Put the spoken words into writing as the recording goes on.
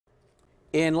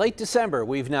In late December,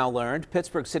 we've now learned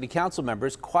Pittsburgh City Council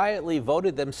members quietly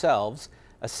voted themselves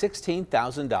a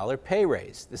 $16,000 pay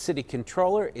raise. The city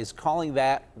controller is calling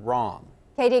that wrong.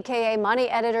 KDKA Money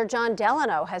editor John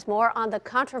Delano has more on the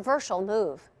controversial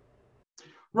move.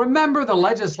 Remember the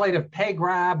legislative pay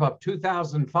grab of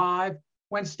 2005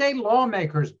 when state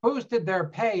lawmakers boosted their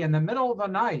pay in the middle of the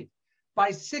night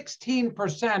by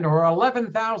 16% or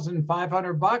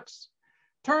 $11,500?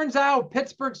 Turns out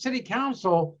Pittsburgh City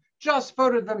Council just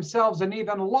voted themselves an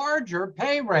even larger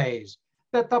pay raise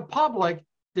that the public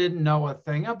didn't know a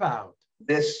thing about.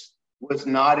 This was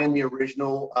not in the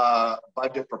original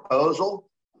budget proposal.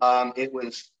 It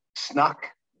was snuck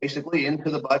basically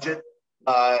into the budget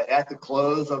at the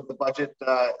close of the budget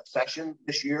session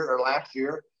this year or last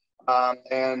year,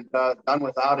 and done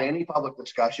without any public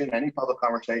discussion, any public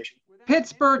conversation.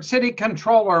 Pittsburgh City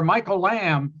Controller Michael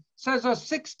Lamb says a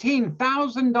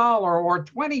 $16,000 or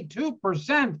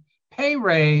 22% pay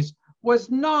raise was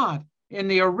not in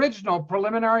the original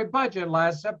preliminary budget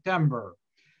last September.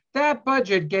 That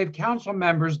budget gave council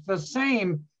members the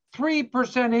same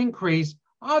 3% increase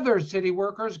other city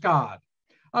workers got,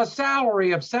 a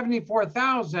salary of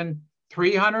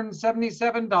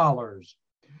 $74,377.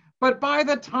 But by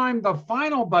the time the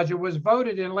final budget was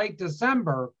voted in late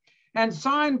December and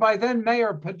signed by then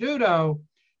Mayor Peduto,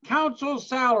 council's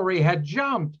salary had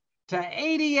jumped to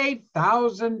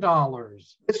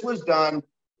 $88,000. This was done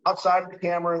outside of the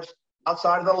cameras,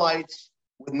 outside of the lights,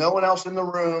 with no one else in the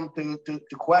room to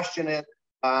question it,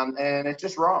 and it's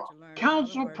just wrong.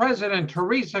 Council President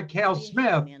Teresa Cale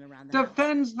Smith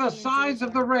defends the size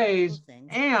of the raise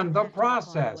and the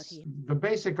process. The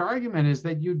basic argument is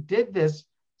that you did this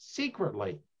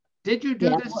secretly. Did you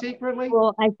do this secretly?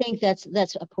 Well, I think that's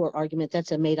a poor argument.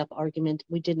 That's a made-up argument.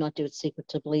 We did not do it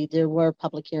secretively. There were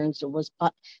public hearings. There was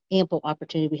ample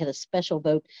opportunity. We had a special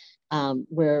vote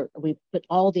where we put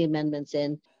all the amendments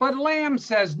in. But Lamb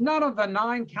says none of the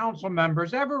 9 council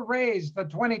members ever raised the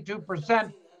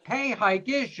 22% pay hike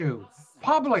issue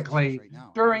publicly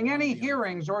during any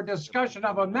hearings or discussion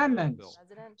of amendments.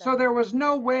 So there was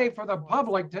no way for the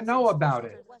public to know about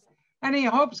it. And he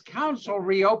hopes council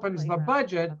reopens the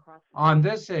budget on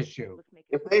this issue.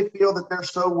 If they feel that they're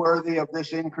so worthy of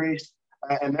this increase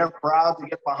and they're proud to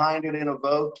get behind it in a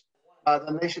vote,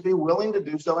 then they should be willing to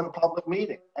do so in a public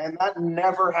meeting. And that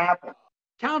never happened.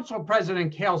 Council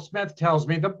President Cale Smith tells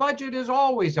me the budget is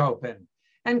always open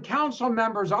and council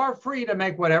members are free to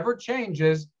make whatever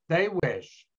changes they wish.